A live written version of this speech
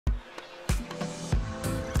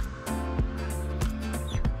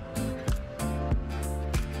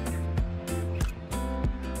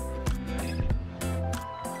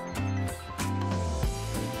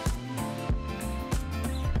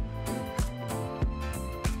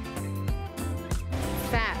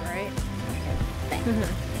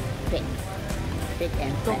big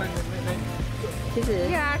and 中 fat。文没其实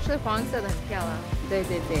对啊，是黄色的很漂亮。对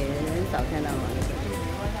对对，很少看到黄色，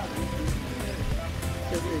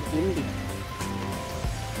就是锦鲤。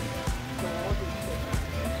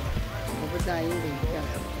我不知道英语叫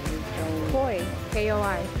什么，就是中 Koi,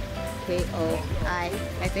 K-O-I. KOI。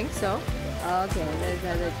 I think so. OK，那它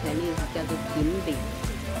的全名是叫做锦鲤。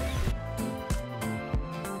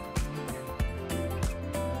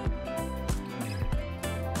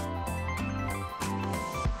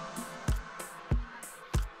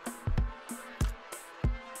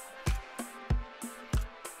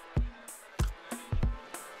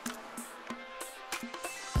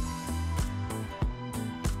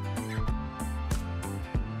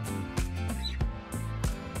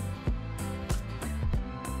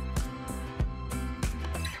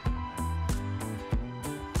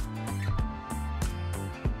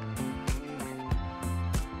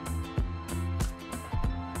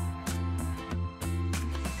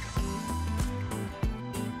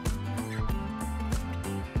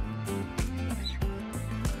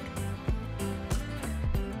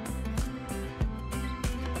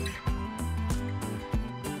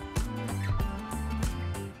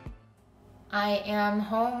I am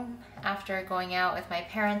home after going out with my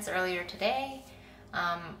parents earlier today.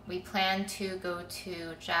 We plan to go to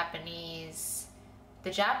the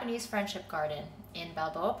Japanese Friendship Garden in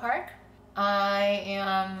Balboa Park. I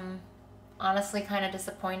am honestly kind of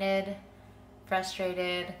disappointed,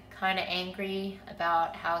 frustrated, kind of angry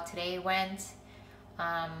about how today went.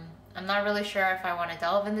 I'm not really sure if I want to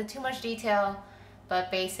delve into too much detail,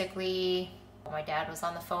 but basically my dad was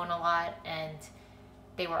on the phone a lot and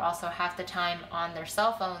they were also half the time on their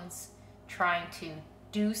cell phones trying to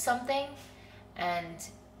do something, and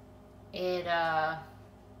it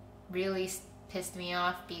really pissed me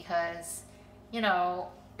off because, you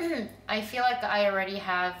know, I feel like I already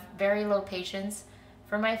have very low patience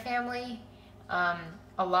for my family. A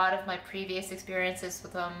lot of my previous experiences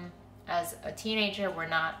with them as a teenager were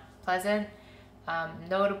not pleasant.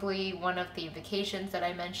 Notably, one of the vacations that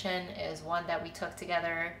I mentioned is one that we took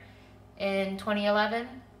together in 2011,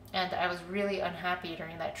 and I was really unhappy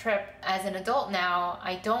during that trip. As an adult now,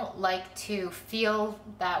 I don't like to feel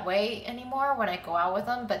that way anymore when I go out with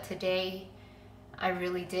them, but today I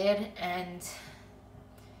really did, and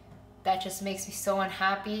that just makes me so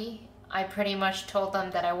unhappy. I pretty much told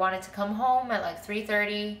them that I wanted to come home at like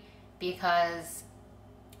 3:30 because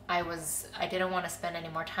I didn't want to spend any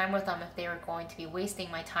more time with them if they were going to be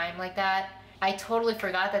wasting my time like that. I totally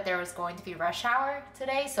forgot that there was going to be rush hour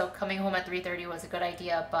today, so coming home at 3:30 was a good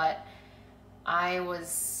idea, but I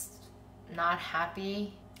was not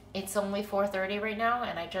happy. It's only 4:30 right now,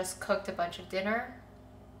 and I just cooked a bunch of dinner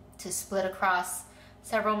to split across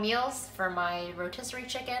several meals for my rotisserie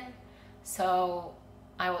chicken. So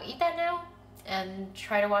I will eat that now and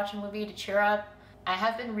try to watch a movie to cheer up. I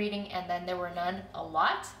have been reading And Then There Were None a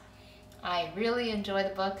lot. I really enjoy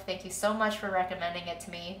the book. Thank you so much for recommending it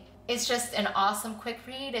to me. It's just an awesome quick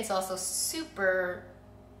read. It's also super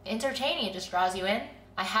entertaining. It just draws you in.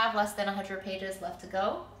 I have less than 100 pages left to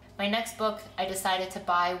go. My next book I decided to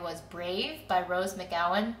buy was Brave by Rose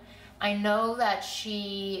McGowan. I know that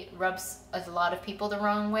she rubs a lot of people the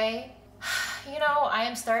wrong way. You know, I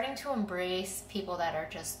am starting to embrace people that are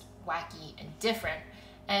just wacky and different.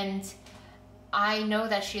 And I know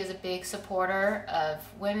that she is a big supporter of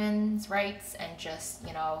women's rights and just,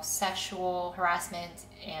 you know, sexual harassment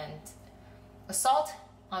and assault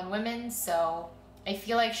on women. So I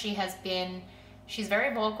feel like she's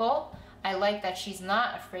very vocal. I like that she's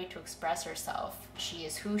not afraid to express herself. She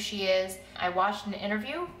is who she is. I watched an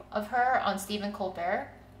interview of her on Stephen Colbert,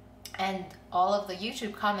 and all of the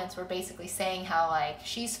YouTube comments were basically saying how, like,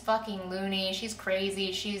 she's fucking loony, she's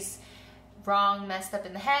crazy, she's wrong, messed up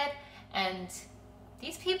in the head. And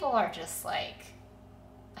these people are just like,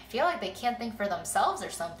 I feel like they can't think for themselves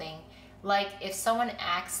or something. Like, if someone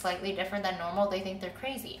acts slightly different than normal, they think they're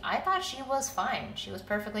crazy. I thought she was fine. She was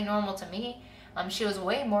perfectly normal to me. She was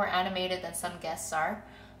way more animated than some guests are.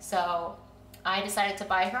 So I decided to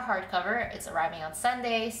buy her hardcover. It's arriving on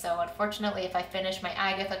Sunday, so unfortunately if I finish my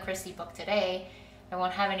Agatha Christie book today, I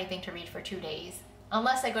won't have anything to read for 2 days.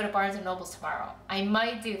 Unless I go to Barnes & Noble's tomorrow. I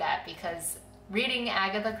might do that because reading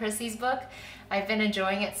Agatha Christie's book, I've been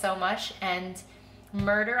enjoying it so much, and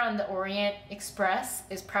Murder on the Orient Express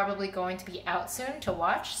is probably going to be out soon to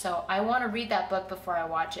watch, so I want to read that book before I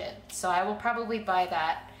watch it. So I will probably buy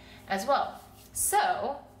that as well.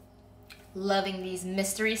 So, loving these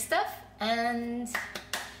mystery stuff, and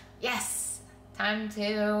yes, time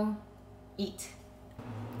to eat.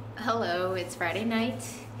 Hello, it's Friday night.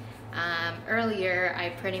 Earlier, I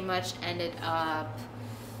pretty much ended up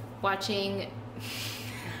watching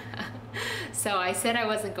so I said I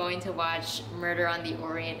wasn't going to watch Murder on the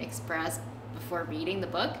Orient Express before reading the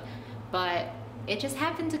book, but it just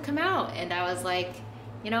happened to come out and I was like,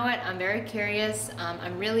 you know what, I'm very curious.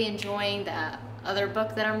 I'm really enjoying the other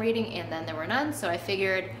book that I'm reading, and then there were none, so I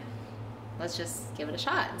figured let's just give it a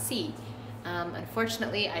shot and see.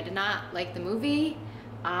 Unfortunately, I did not like the movie.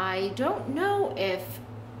 I don't know if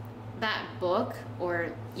that book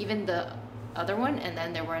or even the other one, and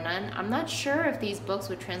then there were none, I'm not sure if these books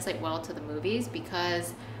would translate well to the movies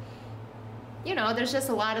because, you know, there's just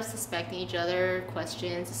a lot of suspecting each other,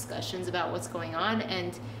 questions, discussions about what's going on,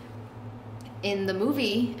 and in the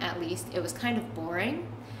movie, at least, it was kind of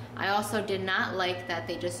boring. I also did not like that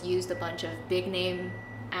they just used a bunch of big name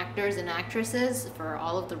actors and actresses for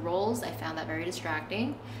all of the roles. I found that very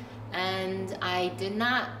distracting. And I did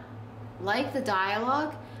not like the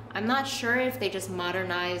dialogue. I'm not sure if they just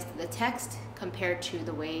modernized the text compared to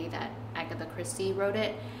the way that Agatha Christie wrote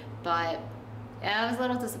it, but yeah, it was a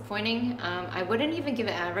little disappointing. I wouldn't even give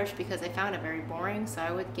it average because I found it very boring, so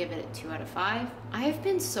I would give it a 2 out of 5. I have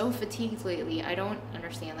been so fatigued lately. I don't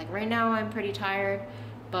understand. Like right now I'm pretty tired,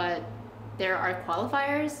 but there are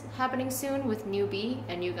qualifiers happening soon with New B,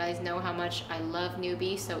 and you guys know how much I love New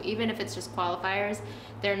B, so even if it's just qualifiers,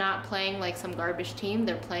 they're not playing like some garbage team.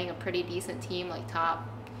 They're playing a pretty decent team, like top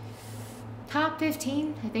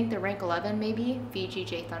 15. I think they're rank 11 maybe,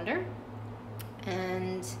 VGJ Thunder.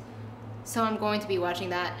 And so I'm going to be watching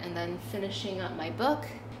that and then finishing up my book.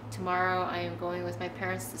 Tomorrow I am going with my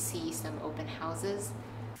parents to see some open houses.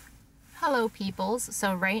 Hello peoples.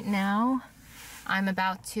 So right now I'm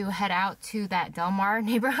about to head out to that Del Mar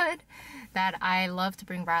neighborhood that I love to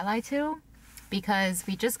bring Riley to, because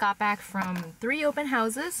we just got back from 3 open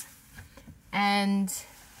houses and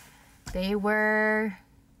they were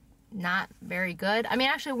not very good. I mean,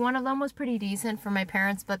 actually one of them was pretty decent for my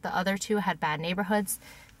parents, but the other 2 had bad neighborhoods.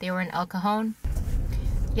 They were in El Cajon.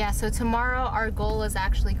 Yeah, so tomorrow our goal is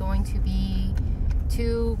actually going to be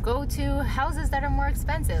to go to houses that are more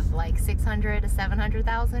expensive, like 600 to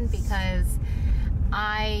 700,000, because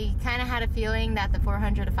I kind of had a feeling that the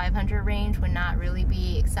 400 to 500 range would not really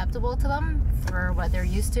be acceptable to them for what they're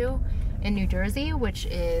used to in New Jersey, which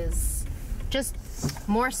is just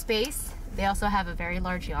more space. They also have a very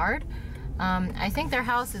large yard. I think their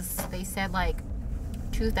house is, they said like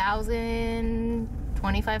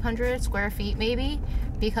 2,500 square feet maybe,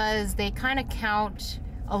 because they kind of count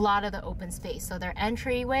a lot of the open space. So their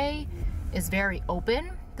entryway is very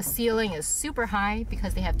open. The ceiling is super high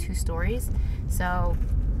because they have 2 stories. So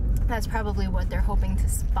that's probably what they're hoping to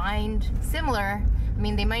find similar. I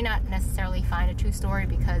mean, they might not necessarily find a 2-story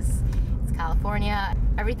because it's California.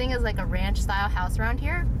 Everything is like a ranch style house around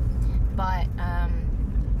here. But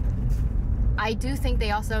I do think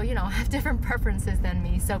they also, you know, have different preferences than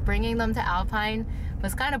me. So bringing them to Alpine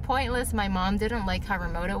was kind of pointless. My mom didn't like how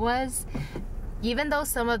remote it was. Even though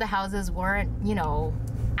some of the houses weren't, you know,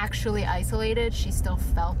 actually isolated, she still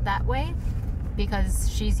felt that way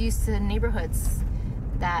because she's used to neighborhoods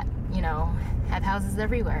that, you know, have houses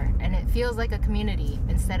everywhere. And it feels like a community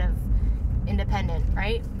instead of independent,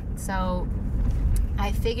 right? So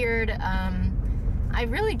I figured, I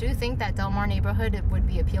really do think that Del Mar neighborhood would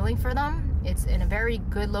be appealing for them. It's in a very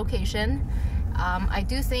good location. I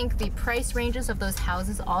do think the price ranges of those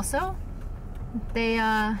houses also, they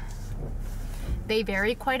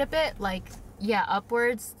vary quite a bit. Like, yeah,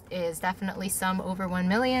 upwards is definitely some over 1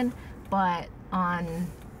 million, but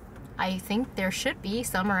I think there should be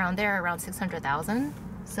some around there, around 600,000.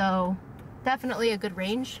 So definitely a good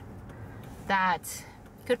range that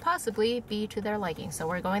could possibly be to their liking. So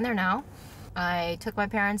we're going there now. I took my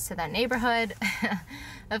parents to that neighborhood.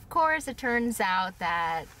 Of course, it turns out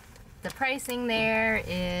that the pricing there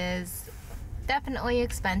is definitely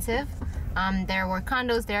expensive. There were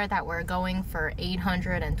condos there that were going for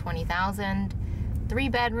 $820,000,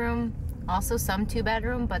 3-bedroom, also some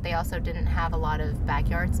 2-bedroom, but they also didn't have a lot of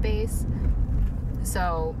backyard space.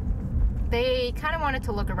 So they kind of wanted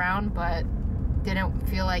to look around, but didn't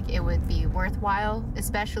feel like it would be worthwhile,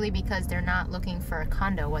 especially because they're not looking for a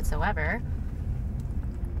condo whatsoever.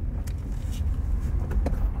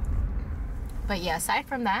 But yeah, aside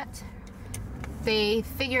from that, they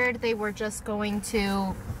figured they were just going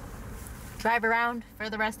to drive around for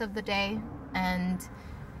the rest of the day, and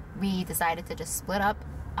we decided to just split up.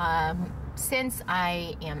 Since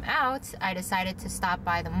I am out, I decided to stop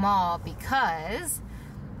by the mall because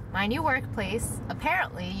my new workplace,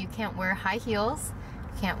 apparently you can't wear high heels,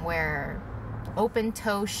 you can't wear open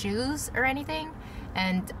toe shoes or anything,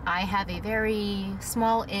 And I have a very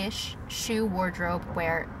small-ish shoe wardrobe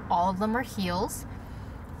where all of them are heels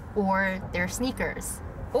or they're sneakers.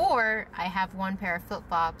 Or I have one pair of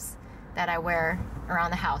flip-flops that I wear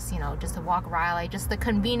around the house, you know, just to walk around, like just the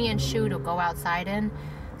convenient shoe to go outside in.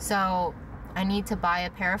 So I need to buy a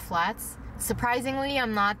pair of flats. Surprisingly,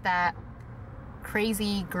 I'm not that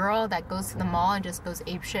crazy girl that goes to the mall and just goes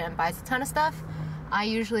apeshit and buys a ton of stuff. I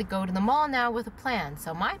usually go to the mall now with a plan.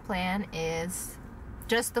 So my plan is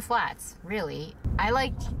just the flats, really. I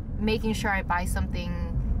like making sure I buy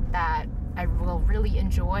something that I will really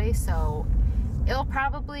enjoy, so it'll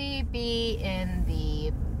probably be in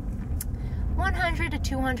the 100 to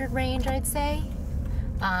 200 range, I'd say.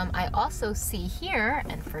 I also see here,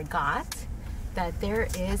 and forgot, that there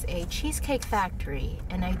is a Cheesecake Factory,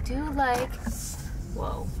 and I do like,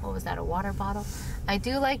 whoa, what was that, a water bottle? I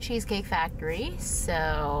do like Cheesecake Factory,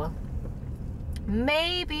 so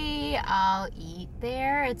maybe I'll eat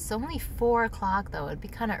there. It's only 4 o'clock though, it'd be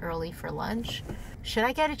kind of early for lunch. Should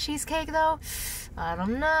I get a cheesecake though? I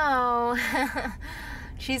don't know.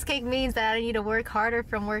 Cheesecake means that I need to work harder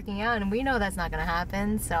from working out, and we know that's not gonna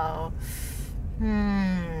happen, so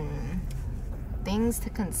things to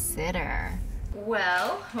consider.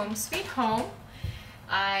 Well, home sweet home.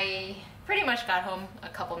 I pretty much got home a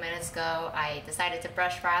couple minutes ago. I decided to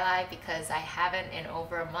brush Riley because I haven't in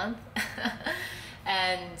over a month.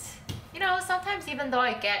 And you know, sometimes even though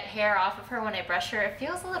I get hair off of her when I brush her, it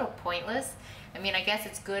feels a little pointless. I mean, I guess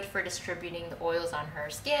it's good for distributing the oils on her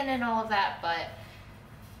skin and all of that, but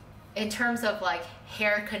in terms of like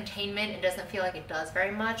hair containment, it doesn't feel like it does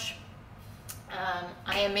very much.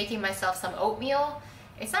 I am making myself some oatmeal.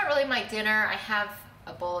 It's not really my dinner. I have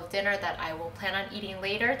a bowl of dinner that I will plan on eating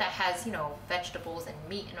later that has, you know, vegetables and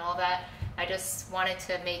meat and all that. I just wanted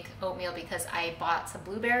to make oatmeal because I bought some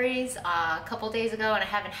blueberries a couple days ago and I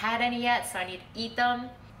haven't had any yet, so I need to eat them.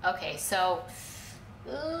 Okay, so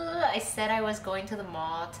I said I was going to the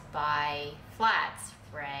mall to buy flats,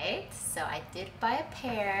 right? So I did buy a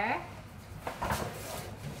pair.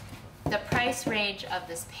 The price range of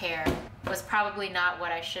this pair was probably not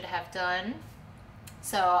what I should have done.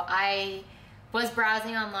 So I was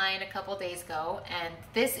browsing online a couple days ago, and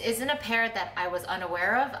this isn't a pair that I was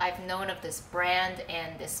unaware of. I've known of this brand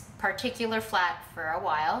and this particular flat for a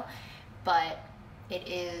while, but it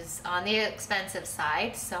is on the expensive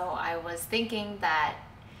side, so I was thinking that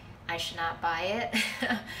I should not buy it.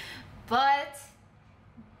 but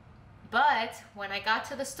when I got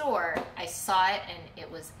to the store, I saw it and it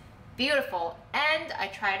was beautiful, and I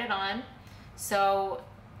tried it on. So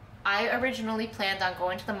I originally planned on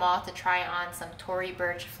going to the mall to try on some Tory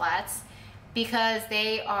Burch flats because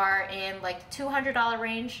they are in like $200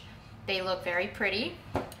 range. They look very pretty,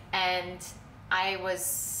 and I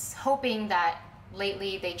was hoping that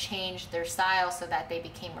lately they changed their style so that they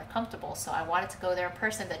became more comfortable. So I wanted to go there in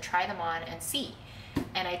person to try them on and see.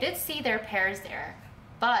 And I did see their pairs there,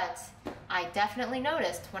 but I definitely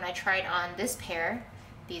noticed when I tried on this pair,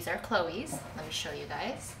 these are Chloe's. Let me show you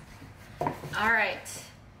guys. All right.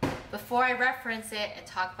 Before I reference it and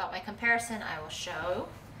talk about my comparison, I will show,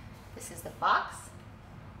 this is the box,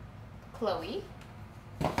 Chloe,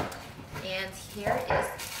 and here is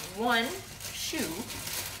one shoe.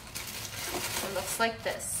 It looks like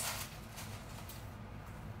this.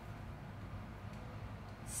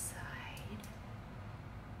 Side,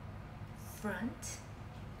 front.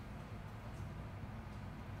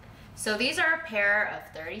 So these are a pair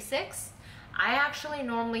of 36. I actually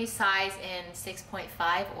normally size in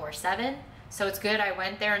 6.5 or 7, so it's good I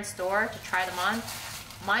went there in store to try them on.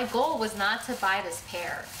 My goal was not to buy this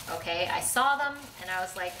pair, okay? I saw them and I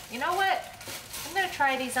was like, you know what? I'm gonna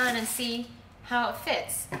try these on and see how it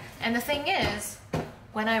fits. And the thing is,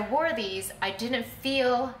 when I wore these, I didn't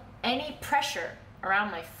feel any pressure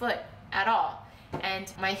around my foot at all.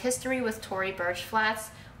 And my history with Tory Burch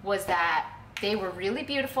flats was that they were really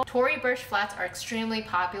beautiful. Tory Burch flats are extremely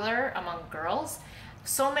popular among girls.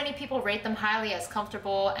 So many people rate them highly as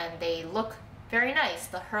comfortable, and they look very nice.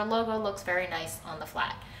 Her logo looks very nice on the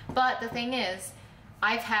flat. But the thing is,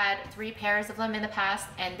 I've had 3 pairs of them in the past,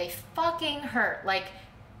 and they fucking hurt. Like,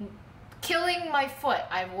 killing my foot.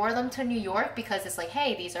 I wore them to New York because it's like,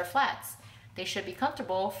 hey, these are flats. They should be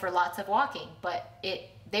comfortable for lots of walking. But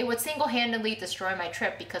they would single-handedly destroy my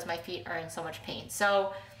trip because my feet are in so much pain.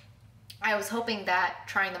 So I was hoping that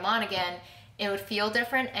trying them on again, it would feel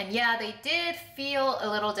different. And yeah, they did feel a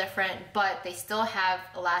little different, but they still have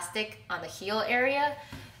elastic on the heel area.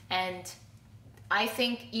 And I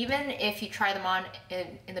think even if you try them on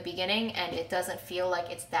in the beginning and it doesn't feel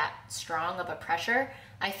like it's that strong of a pressure,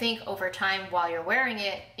 I think over time while you're wearing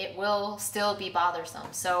it, it will still be bothersome.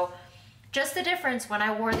 So Just the difference when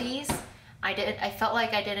I wore these, I felt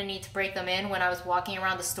like I didn't need to break them in when I was walking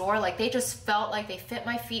around the store. Like they just felt like they fit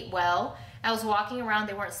my feet well. I was walking around,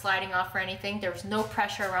 they weren't sliding off or anything. There was no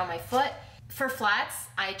pressure around my foot. For flats,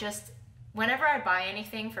 whenever I buy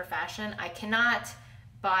anything for fashion, I cannot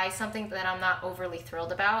buy something that I'm not overly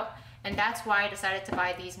thrilled about. And that's why I decided to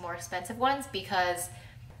buy these more expensive ones, because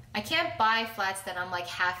I can't buy flats that I'm like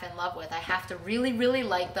half in love with. I have to really, really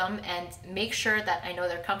like them and make sure that I know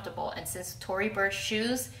they're comfortable. And since Tory Burch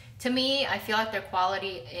shoes, to me, I feel like their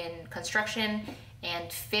quality in construction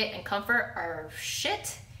and fit and comfort are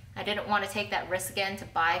shit. I didn't want to take that risk again to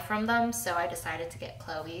buy from them, so I decided to get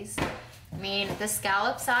Chloe's. I mean, this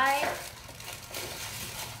scallop side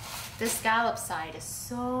is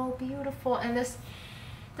so beautiful, and this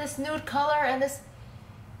nude color and this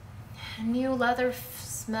new leather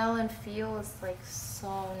smell and feel is like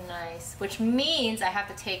so nice, which means I have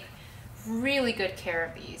to take really good care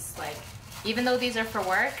of these. Like, even though these are for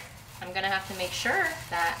work, I'm gonna have to make sure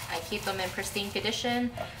that I keep them in pristine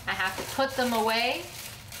condition. I have to put them away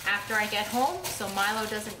after I get home so Milo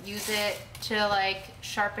doesn't use it to like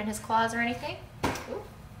sharpen his claws or anything. Ooh.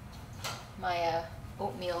 My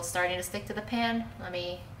oatmeal is starting to stick to the pan. Let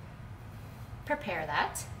me prepare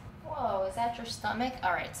that. Whoa, is that your stomach?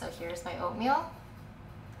 All right, so here's my oatmeal.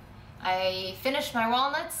 I finished my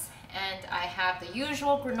walnuts and I have the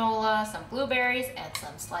usual granola, some blueberries, and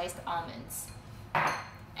some sliced almonds.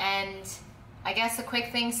 And I guess a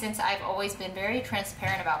quick thing, since I've always been very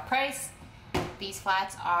transparent about price, these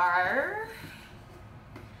flats are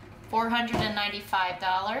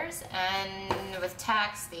 $495, and with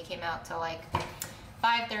tax they came out to like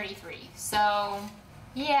 $533. So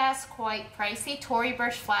yes, quite pricey. Tory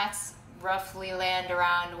Burch flats roughly land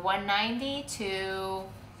around $190 to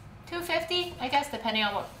 $250, I guess, depending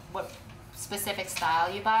on what specific style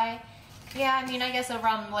you buy. Yeah, I mean, I guess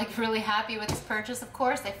overall I'm like really happy with this purchase. Of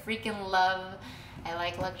course, I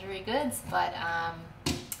like luxury goods, but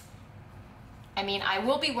I mean, I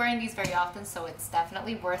will be wearing these very often, so it's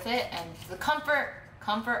definitely worth it. And the comfort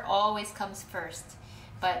always comes first.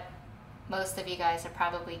 But most of you guys are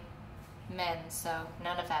probably men, so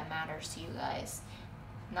none of that matters to you guys,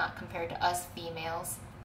 not compared to us females.